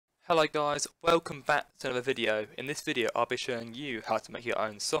Hello guys, welcome back to another video. In this video I'll be showing you how to make your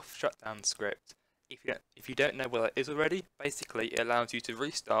own soft shutdown script. If you don't know what that is already, basically it allows you to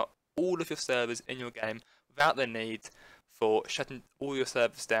restart all of your servers in your game without the need for shutting all your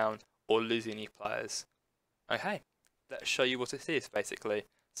servers down or losing any players. Okay, let's show you what it is basically.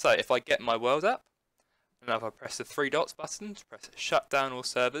 So if I get my world up, and if I press the three dots button to press shut down all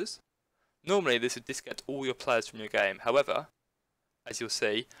servers, normally this would disconnect all your players from your game. However, as you'll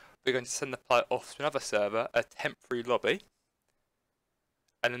see, we're going to send the player off to another server, a temporary lobby,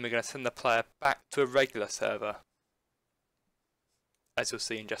 and then we're going to send the player back to a regular server, as you'll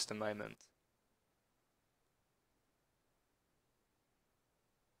see in just a moment.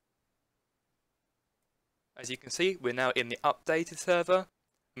 As you can see, we're now in the updated server,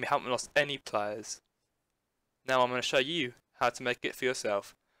 and we haven't lost any players. Now I'm going to show you how to make it for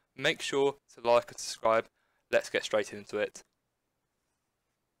yourself. Make sure to like and subscribe. Let's get straight into it.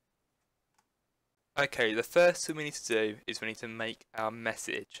 Okay, the first thing we need to do is we need to make our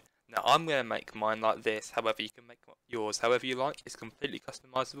message. Now I'm going to make mine like this, however you can make yours however you like, it's completely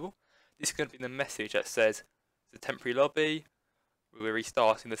customizable. This is going to be the message that says, the temporary lobby, we're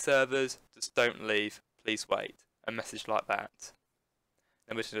restarting the servers, just don't leave, please wait. A message like that.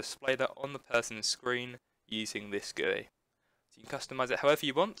 Then we're going to display that on the person's screen using this GUI. So you can customize it however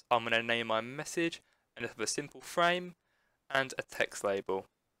you want. I'm going to name my message and have a simple frame and a text label.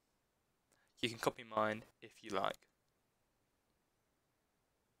 You can copy mine if you like.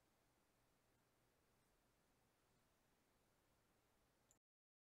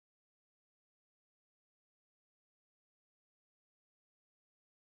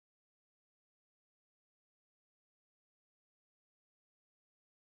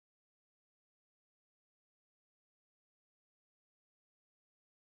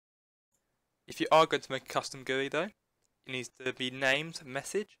 If you are going to make a custom GUI though, it needs to be named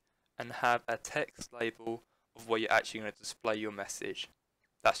message and have a text label of where you're actually going to display your message.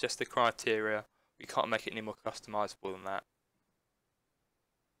 That's just the criteria. We can't make it any more customizable than that.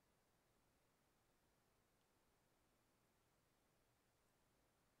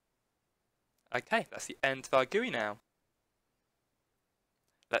 Okay, that's the end of our GUI now.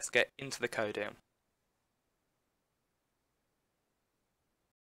 Let's get into the coding.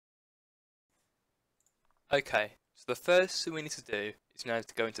 Okay, so the first thing we need to do is now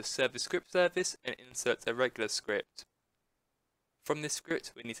to go into server script service and insert a regular script. From this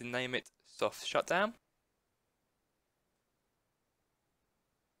script we need to name it soft shutdown.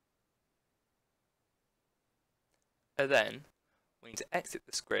 And then we need to exit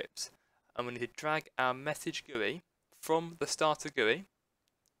the script and we need to drag our message GUI from the starter GUI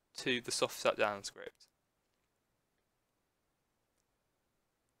to the soft shutdown script.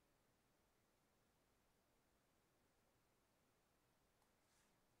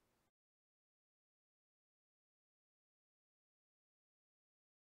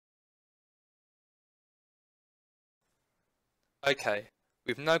 Okay,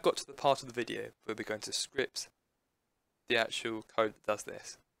 we've now got to the part of the video where we're going to script the actual code that does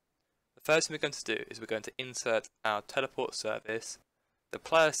this. The first thing we're going to do is we're going to insert our teleport service, the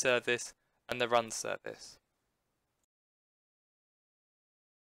player service, and the run service.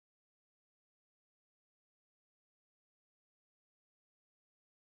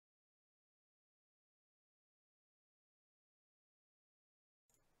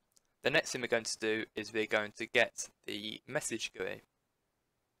 The next thing we're going to do is we're going to get the message GUI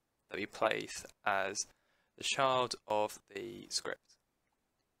that we place as the child of the script.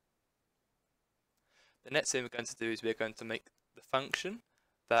 The next thing we're going to do is we're going to make the function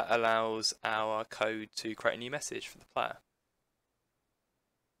that allows our code to create a new message for the player.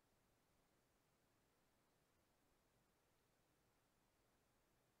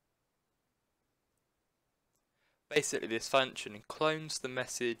 Basically this function clones the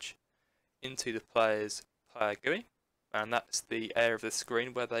message into the player's player GUI, and that's the area of the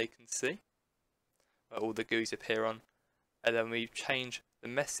screen where they can see, where all the GUIs appear on, and then we change the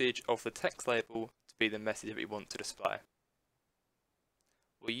message of the text label to be the message that we want to display.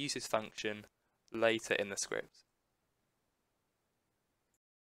 We'll use this function later in the script.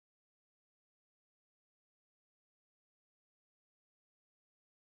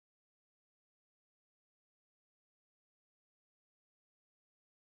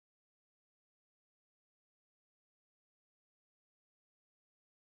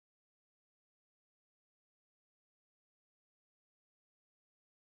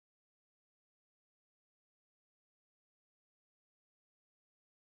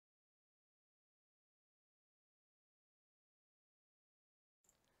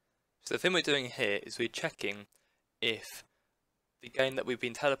 So the thing we're doing here is we're checking if the game that we've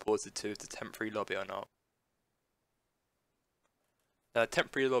been teleported to is the temporary lobby or not. Now,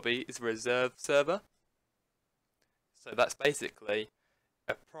 temporary lobby is a reserved server, so that's basically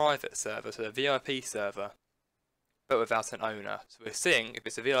a private server, so a VIP server, but without an owner. So we're seeing if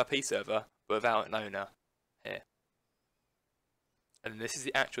it's a VIP server but without an owner here. And this is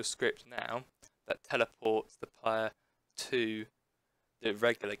the actual script now that teleports the player to the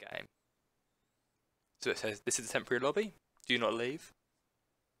regular game. So it says this is the temporary lobby, do not leave.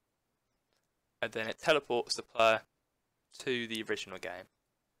 And then it teleports the player to the original game.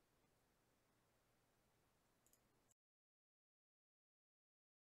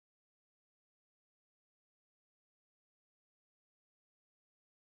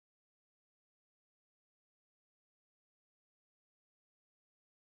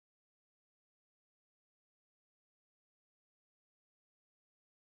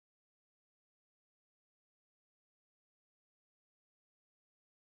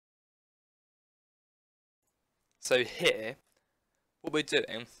 So here, what we're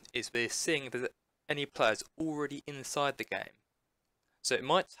doing is we're seeing if there's any players already inside the game. So it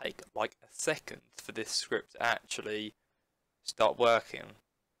might take like a second for this script to actually start working.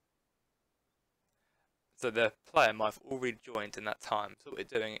 So the player might have already joined in that time. So what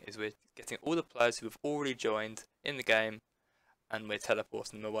we're doing is we're getting all the players who have already joined in the game and we're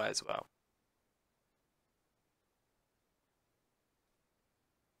teleporting them away as well.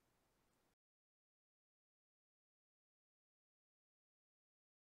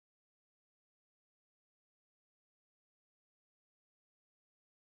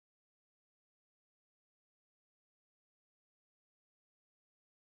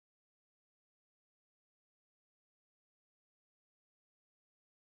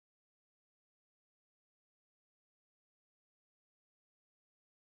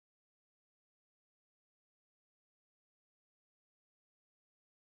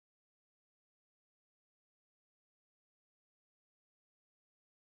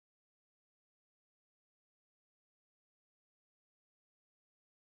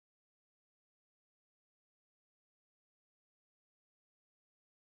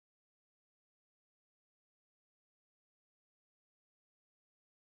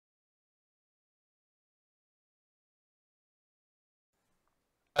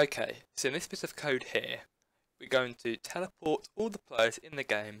 Okay, so in this bit of code here, we're going to teleport all the players in the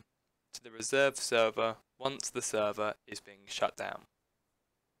game to the reserved server once the server is being shut down.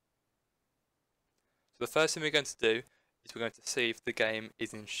 So the first thing we're going to do is we're going to see if the game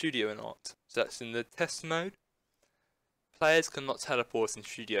is in studio or not. So that's in the test mode. Players cannot teleport in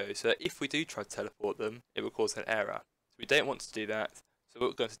studio, so if we do try to teleport them, it will cause an error. So we don't want to do that, so what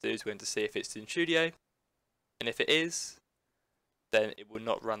we're going to do is we're going to see if it's in studio, and if it is, then it will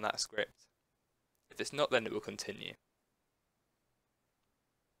not run that script. If it's not, then it will continue.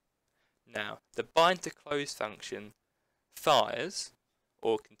 Now, the bind to close function fires,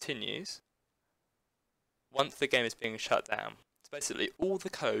 or continues, once the game is being shut down. So basically, all the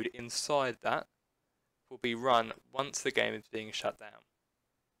code inside that will be run once the game is being shut down.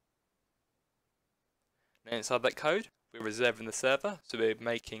 Now inside that code, we're reserving the server, so we're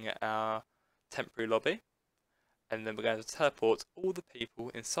making our temporary lobby, and then we're going to teleport all the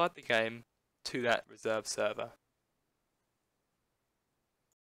people inside the game to that reserved server.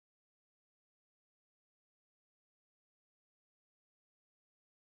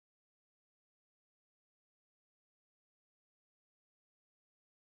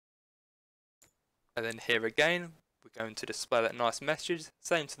 And then here again, we're going to display that nice message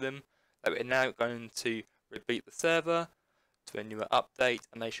saying to them that we're now going to reboot the server to a newer update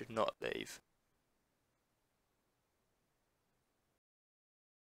and they should not leave.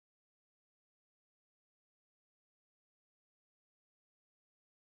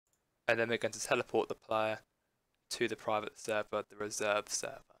 And then we're going to teleport the player to the private server, the reserved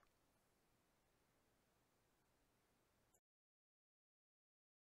server.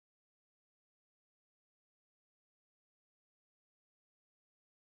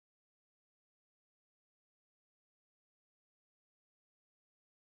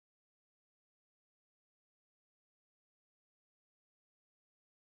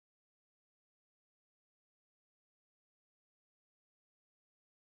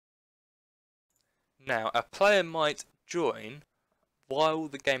 Now, a player might join while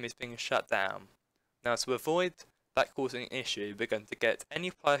the game is being shut down. Now, to avoid that causing an issue, we're going to get any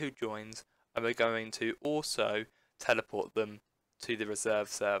player who joins and we're going to also teleport them to the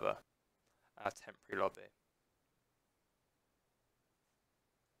reserved server, our temporary lobby.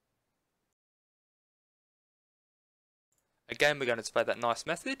 Again, we're going to display that nice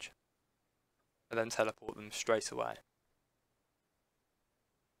message and then teleport them straight away.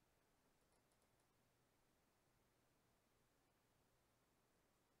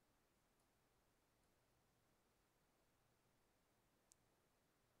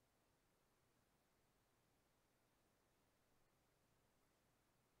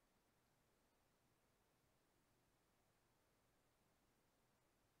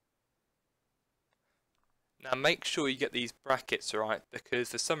 Now make sure you get these brackets right, because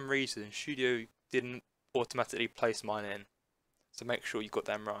for some reason Studio didn't automatically place mine in. So make sure you got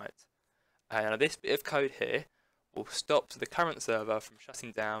them right. And this bit of code here will stop the current server from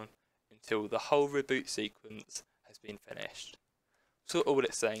shutting down until the whole reboot sequence has been finished. So all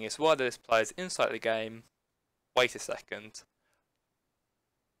it's saying is while there's players inside the game, wait a second.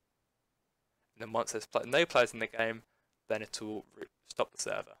 And then once there's no players in the game, then it will stop the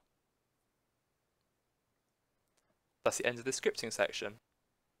server. That's the end of the scripting section.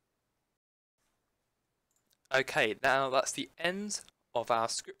 Okay, now that's the end of our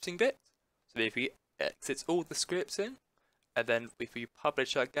scripting bit. So if we exit all the scripts in, and then if we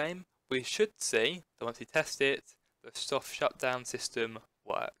publish our game, we should see that once we test it, the soft shutdown system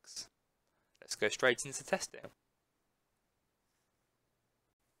works. Let's go straight into testing.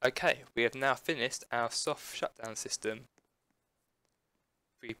 Okay, we have now finished our soft shutdown system.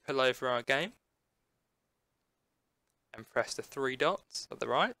 If we pull over our game and press the 3 dots at the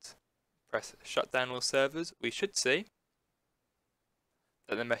right, press shut down all servers, we should see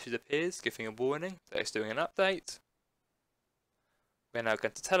that the message appears giving a warning that it's doing an update. We're now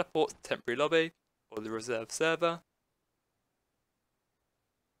going to teleport to the temporary lobby or the reserved server.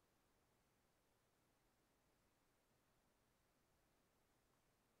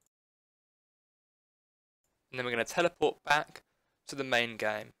 And then we're going to teleport back to the main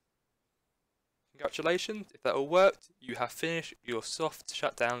game. Congratulations, if that all worked, you have finished your soft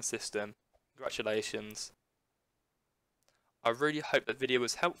shutdown system. Congratulations. I really hope that video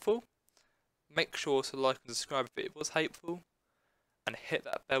was helpful. Make sure to like and subscribe if it was helpful, and hit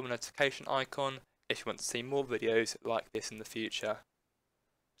that bell notification icon if you want to see more videos like this in the future.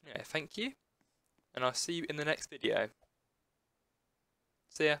 Anyway, thank you, and I'll see you in the next video.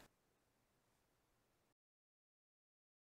 See ya.